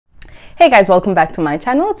Hey guys, welcome back to my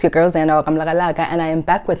channel. It's your girl Zana Okamlagalaga and I am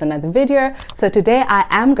back with another video. So today I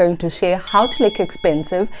am going to share how to look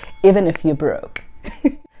expensive even if you're broke.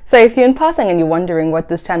 So if you're in passing and you're wondering what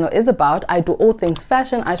this channel is about, I do all things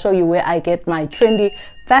fashion. I show you where I get my trendy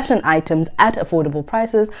fashion items at affordable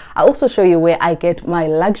prices. I also show you where I get my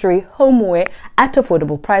luxury homeware at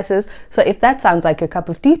affordable prices. So if that sounds like your cup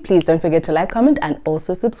of tea, please don't forget to like, comment, and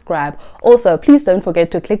also subscribe. Also, please don't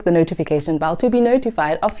forget to click the notification bell to be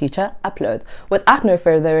notified of future uploads. Without no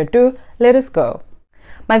further ado, let us go.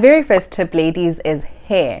 My very first tip, ladies, is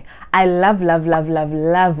hair. I love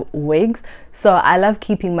wigs. So I love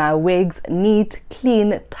keeping my wigs neat,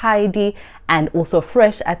 clean, tidy, and also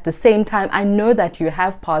fresh at the same time. I know that you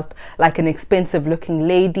have passed like an expensive looking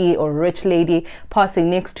lady or rich lady passing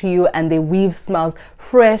next to you and their weave smells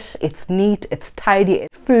fresh, it's neat, it's tidy,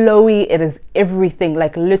 it's flowy, it is everything.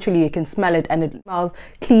 Like literally you can smell it and it smells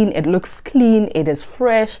clean, it looks clean, it is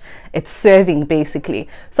fresh, it's serving basically.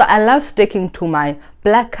 So I love sticking to my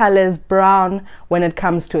black colors, brown when it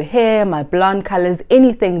comes to hair, my blonde colors,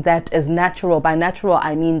 anything that is natural. By natural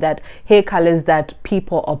I mean that hair colors that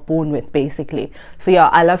people are born with basically. So yeah,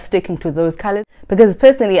 I love sticking to those colors because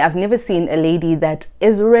personally I've never seen a lady that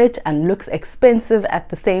is rich and looks expensive at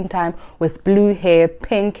the same time with blue hair,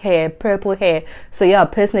 pink hair, purple hair. So yeah,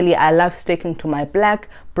 personally I love sticking to my black,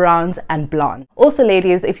 browns, and blonde. Also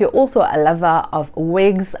ladies, if you're also a lover of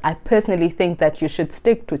wigs, I personally think that you should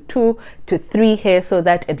stick to 2 to 3 hairs so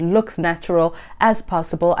that it looks natural as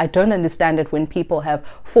possible. I don't understand it when people have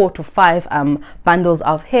 4 to 5 bundles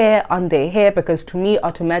of hair on their hair, because to me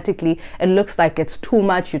automatically it looks like it's too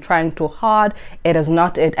much, you're trying too hard. It is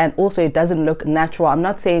not it, and also it doesn't look natural. I'm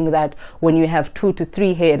not saying that when you have 2 to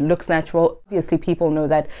 3 hair it looks natural. Obviously people know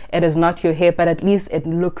that it is not your hair, but at least it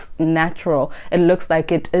looks natural. It looks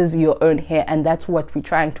like it is your own hair, and that's what we're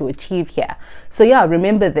trying to achieve here. So yeah,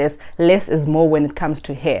 remember this, less is more when it comes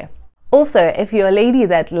to hair. Also, if you're a lady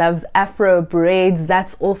that loves afro braids,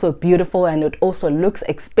 that's also beautiful and it also looks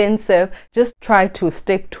expensive. Just try to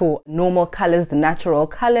stick to normal colors, the natural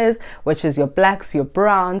colors, which is your blacks, your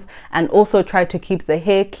browns, and also try to keep the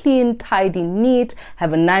hair clean, tidy, neat,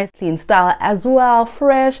 have a nice clean style as well,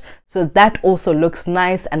 fresh. So that also looks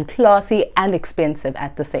nice and classy and expensive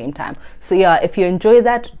at the same time. So yeah, if you enjoy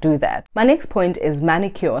that, do that. My next point is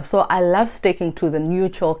manicure. So I love sticking to the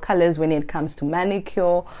neutral colors when it comes to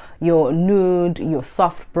manicure. Your nude, your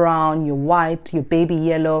soft brown, your white, your baby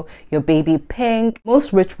yellow, your baby pink.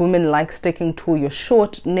 Most rich women like sticking to your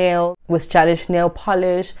short nail with gelish nail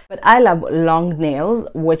polish, but I love long nails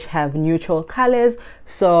which have neutral colors.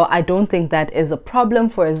 So I don't think that is a problem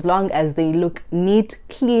for as long as they look neat,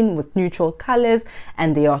 clean with neutral colors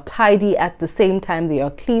and they are tidy at the same time, they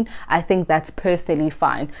are clean. I think that's personally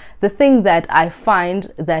fine. The thing that I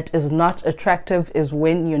find that is not attractive is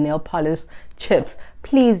when your nail polish chips.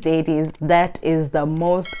 Please ladies, that is the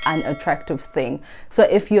most unattractive thing. So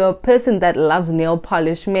if you're a person that loves nail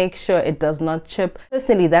polish, make sure it does not chip.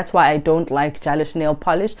 Personally, that's why I don't like gelish nail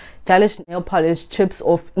polish. Gelish nail polish chips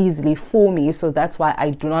off easily for me, so that's why I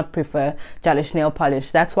do not prefer gelish nail polish.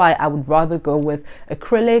 That's why I would rather go with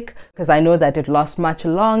acrylic, because I know that it lasts much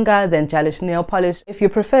longer than gelish nail polish. If you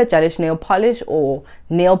prefer gelish nail polish or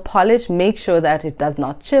nail polish, make sure that it does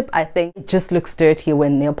not chip. I think it just looks dirty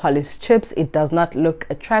when nail polish chips. It does not look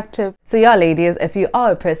attractive. So yeah ladies, if you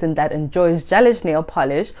are a person that enjoys gelish nail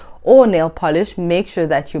polish or nail polish, make sure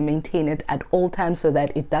that you maintain it at all times so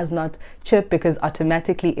that it does not chip, because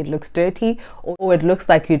automatically it looks dirty or it looks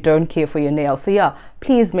like you don't care for your nails. So yeah,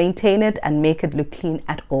 please maintain it and make it look clean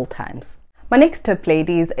at all times. My next tip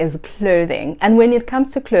ladies is clothing. And when it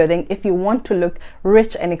comes to clothing, if you want to look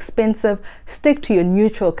rich and expensive, stick to your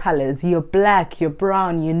neutral colors, your black, your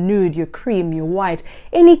brown, your nude, your cream, your white,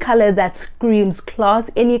 any color that screams class,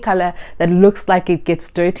 any color that looks like it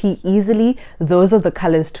gets dirty easily, those are the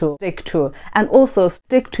colors to stick to. And also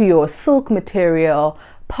stick to your silk material,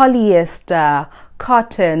 polyester,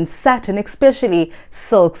 cotton, satin, especially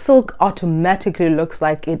silk. Silk automatically looks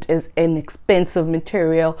like it is an expensive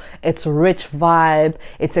material. It's rich vibe,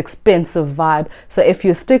 it's expensive vibe. So if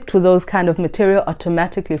you stick to those kind of material,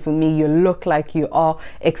 automatically for me you look like you are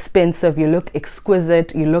expensive, you look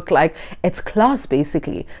exquisite, you look like it's class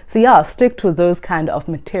basically. So yeah, stick to those kind of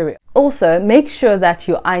material. Also, make sure that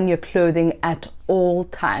you iron your clothing at all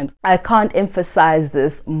times. I can't emphasize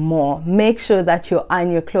this more. Make sure that you iron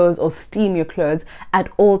your clothes or steam your clothes at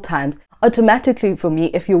all times. automatically for me,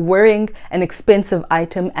 if you're wearing an expensive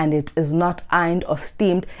item and it is not ironed or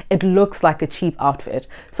steamed, it looks like a cheap outfit.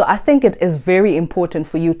 So I think it is very important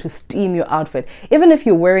for you to steam your outfit. Even if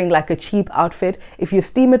you're wearing like a cheap outfit, if you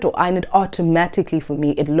steam it or iron it, automatically for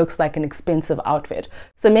me, it looks like an expensive outfit.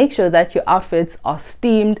 So make sure that your outfits are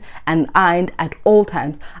steamed and ironed at all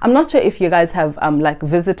times. I'm not sure if you guys have like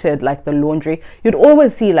visited like the laundry. You'd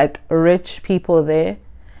always see like rich people there,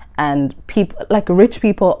 and people like rich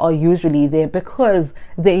people are usually there because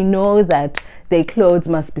they know that their clothes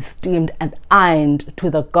must be steamed and ironed to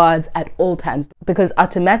the gods at all times, because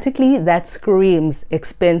automatically that screams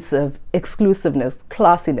expensive, exclusiveness,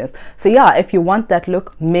 classiness. So yeah, if you want that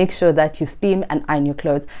look, make sure that you steam and iron your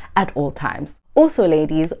clothes at all times. Also,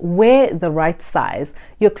 ladies, wear the right size.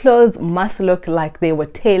 Your clothes must look like they were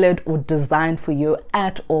tailored or designed for you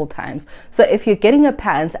at all times. So if you're getting a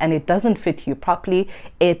pants and it doesn't fit you properly,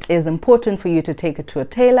 it is important for you to take it to a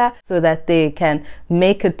tailor so that they can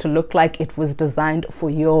make it to look like it was designed for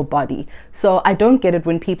your body. So I don't get it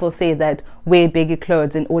when people say that wear bigger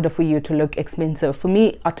clothes in order for you to look expensive. For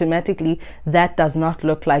me, automatically, that does not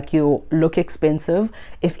look like you look expensive.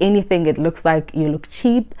 If anything, it looks like you look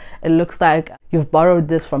cheap. It looks like you've borrowed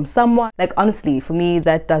this from someone. Like honestly, for me,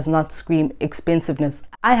 that does not scream expensiveness.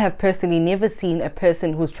 I have personally never seen a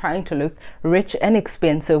person who's trying to look rich and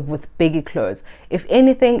expensive with baggy clothes. If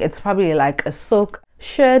anything, it's probably like a silk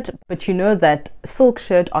shirt, but you know that silk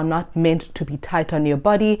shirts are not meant to be tight on your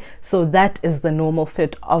body, so that is the normal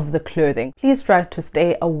fit of the clothing. Please try to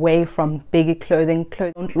stay away from baggy clothing.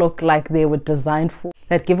 Clothes don't look like they were designed for,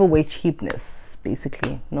 that give away cheapness,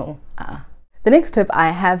 basically. No. The next tip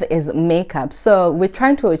I have is makeup. So we're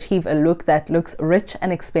trying to achieve a look that looks rich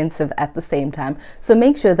and expensive at the same time. So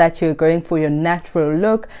make sure that you're going for your natural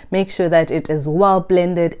look. Make sure that it is well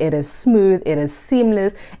blended, it is smooth, it is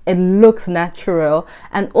seamless, it looks natural.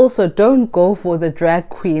 And also don't go for the drag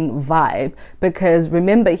queen vibe, because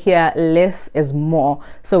remember here, less is more.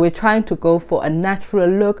 So we're trying to go for a natural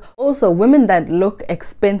look. Also, women that look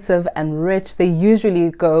expensive and rich, they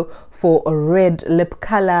usually go for a red lip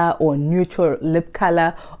color or neutral lip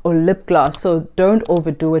color or lip gloss. So don't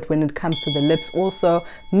overdo it when it comes to the lips. Also,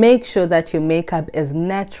 make sure that your makeup is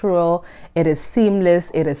natural, it is seamless,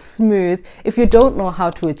 it is smooth. If you don't know how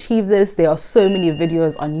to achieve this, there are so many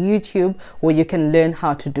videos on YouTube where you can learn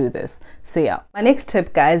how to do this. So yeah, my next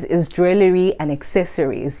tip, guys, is jewelry and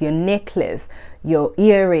accessories. Your necklace, your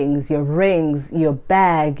earrings, your rings, your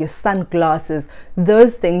bag, your sunglasses,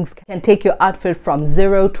 those things can take your outfit from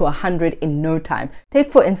 0 to 100 in no time.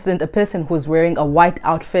 Take for instance a person who's wearing a white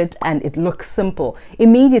outfit and it looks simple.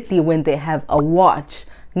 Immediately when they have a watch,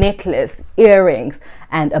 necklace, earrings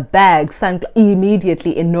and a bag,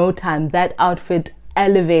 immediately in no time that outfit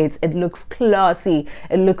elevates, it looks classy,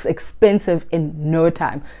 it looks expensive in no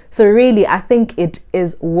time. So really, I think it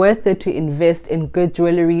is worth it to invest in good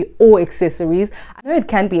jewelry or accessories. I know it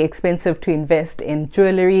can be expensive to invest in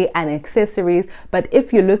jewelry and accessories, but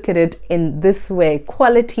if you look at it in this way,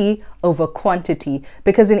 quality over quantity,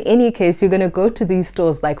 because in any case, you're going to go to these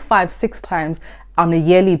stores like 5-6 times on a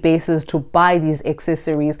yearly basis to buy these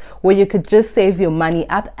accessories, where you could just save your money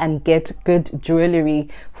up and get good jewelry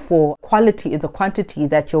for quality, the quantity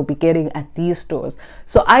that you'll be getting at these stores.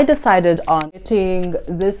 So I decided on getting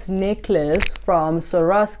this necklace from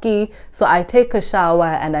Swarovski. So I take a shower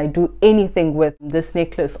and I do anything with this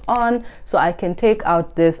necklace on. So I can take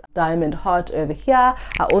out this diamond heart over here.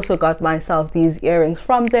 I also got myself these earrings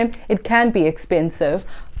from them. It can be expensive,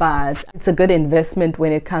 but it's a good investment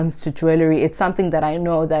when it comes to jewelry. It's something that I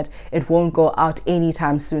know that it won't go out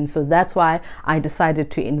anytime soon. So that's why I decided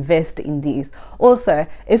to invest in these. Also,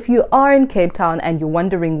 if you are in Cape Town and you're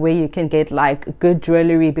wondering where you can get like good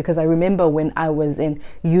jewelry, because I remember when I was in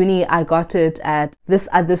uni, I got it at this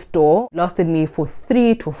other store. It lasted me for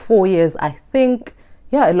 3 to 4 years, I think.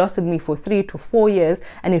 Yeah, it lasted me for 3 to 4 years,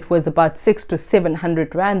 and it was about 600 to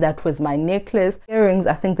 700 rand. That was my necklace. Earrings,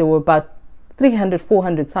 I think they were about 300,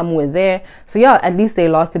 400, somewhere there. So yeah, at least they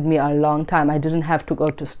lasted me a long time. I didn't have to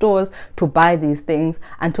go to stores to buy these things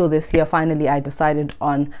until this year. Finally, I decided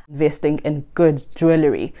on investing in good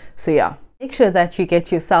jewelry. So yeah, make sure that you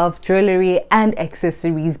get yourself jewelry and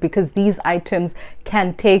accessories, because these items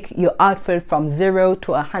can take your outfit from 0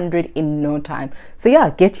 to 100 in no time. So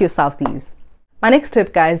yeah, get yourself these. My next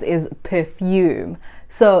tip, guys, is perfume.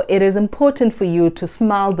 So it is important for you to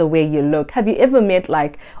smell the way you look. Have you ever met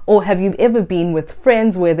or have you ever been with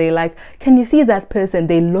friends where they like, can you see that person?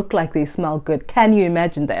 They look like they smell good. Can you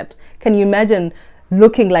imagine that? Can you imagine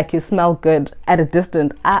looking like you smell good at a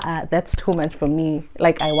distance, that's too much for me.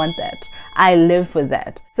 Like, I want that. I live for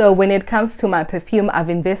that. So when it comes to my perfume, I've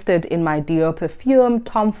invested in my Dior perfume,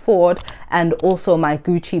 Tom Ford, and also my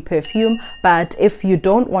Gucci perfume. But if you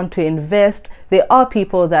don't want to invest, there are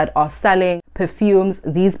people that are selling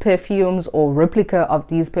these perfumes or replica of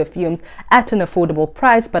these perfumes at an affordable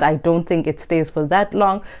price, but I don't think it stays for that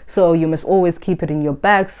long. So you must always keep it in your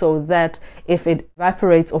bag so that if it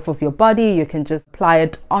evaporates off of your body, you can just apply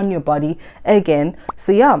it on your body again.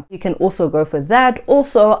 So yeah, you can also go for that.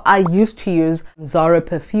 Also, I used to use Zara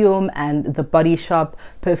perfume and the Body Shop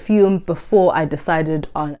perfume before I decided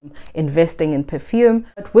on investing in perfume.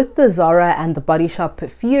 But with the Zara and the Body Shop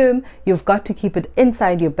perfume, you've got to keep it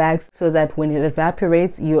inside your bags so that when it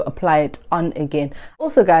evaporates, you apply it on again.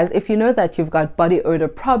 Also guys, if you know that you've got body odor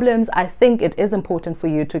problems, I think it is important for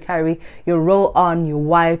you to carry your roll-on, your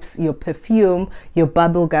wipes, your perfume, your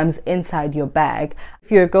bubble gums inside your bag. If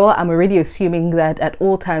you're a girl, I'm already assuming that at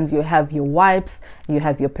all times you have your wipes, you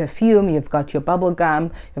have your perfume, you've got your bubble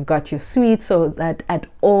gum, you've got your sweets, so that at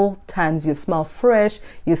all times you smell fresh,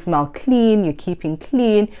 you smell clean, you're keeping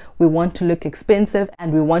clean. We want to look expensive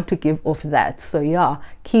and we want to give off that. So yeah,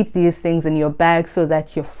 keep these things in your bag so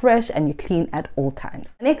that you're fresh and you're clean at all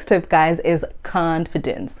times. Next tip guys is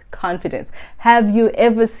confidence. Have you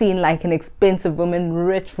ever seen like an expensive woman,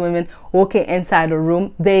 rich woman walking inside a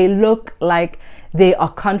room? They look like they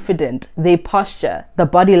are confident, they posture, the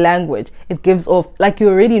body language, it gives off like you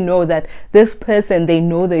already know that this person, they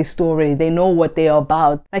know their story, they know what they are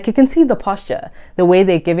about. Like you can see the posture, the way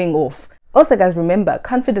they're giving off. Also guys, remember,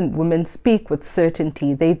 confident women speak with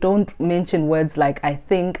certainty. They don't mention words like I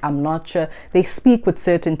think, I'm not sure. They speak with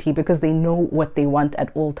certainty because they know what they want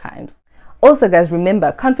at all times. Also guys,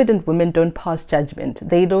 remember, confident women don't pass judgment.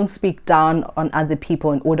 They don't speak down on other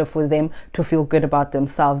people in order for them to feel good about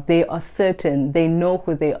themselves. They are certain, they know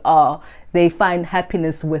who they are, they find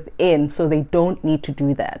happiness within, so they don't need to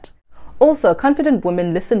do that. Also, confident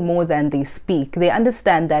women listen more than they speak. They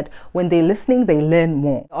understand that when they're listening, they learn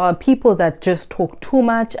more. There are people that just talk too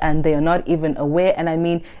much and they are not even aware. And I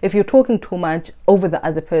mean, if you're talking too much over the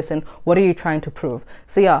other person, what are you trying to prove?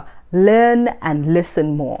 So yeah, learn and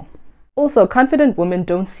listen more. Also, confident women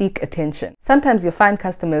don't seek attention. Sometimes you find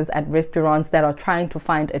customers at restaurants that are trying to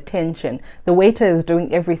find attention. The waiter is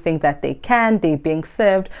doing everything that they can, they're being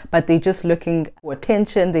served, but they're just looking for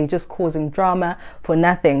attention, they're just causing drama for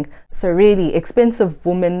nothing. So really, expensive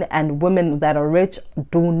women and women that are rich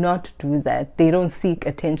do not do that. They don't seek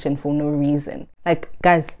attention for no reason. Like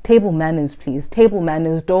guys, table manners please. Table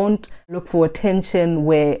manners. Don't look for attention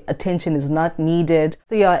where attention is not needed.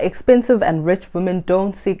 So yeah, expensive and rich women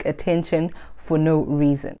don't seek attention for no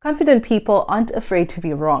reason. Confident people aren't afraid to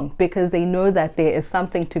be wrong because they know that there is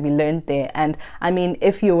something to be learned there. And I mean,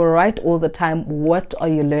 if you were right all the time, what are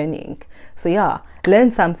you learning? So yeah,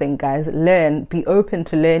 learn something guys. Learn, be open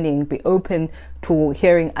to learning, be open to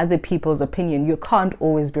hearing other people's opinion. You can't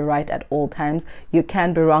always be right at all times. You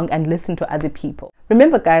can be wrong, and listen to other people.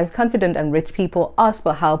 Remember guys, confident and rich people ask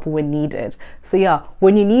for help when needed. So yeah,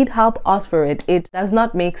 when you need help, ask for it. It does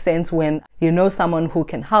not make sense when you know someone who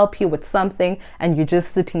can help you with something and you're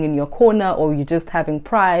just sitting in your corner or you're just having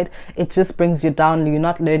pride. It just brings you down. You're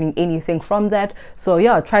not learning anything from that. So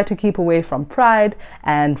yeah, try to keep away from pride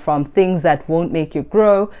and from things that won't make you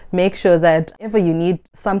grow. Make sure that if you need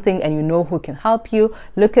something and you know who can help you,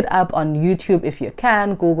 look it up on YouTube if you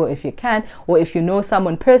can, Google if you can, or if you know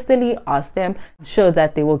someone personally, ask them. I'm sure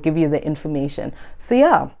that they will give you the information. So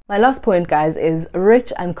yeah, my last point guys is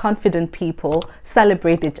rich and confident people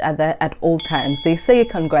celebrate each other at all times. They say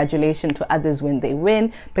congratulations to others when they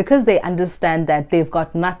win because they understand that they've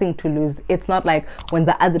got nothing to lose. It's not like when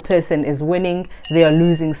the other person is winning, they are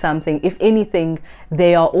losing something. If anything,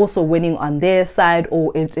 they are also winning on their side,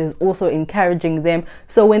 or it is also encouraging them.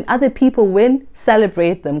 So when other people win,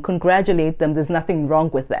 celebrate them, congratulate them. There's nothing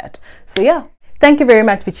wrong with that. So yeah. Thank you very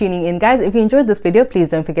much for tuning in guys. If you enjoyed this video, please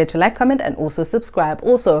don't forget to like, comment and also subscribe.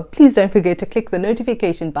 Also, please don't forget to click the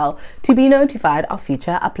notification bell to be notified of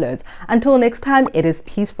future uploads. Until next time, it is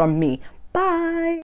peace from me. Bye.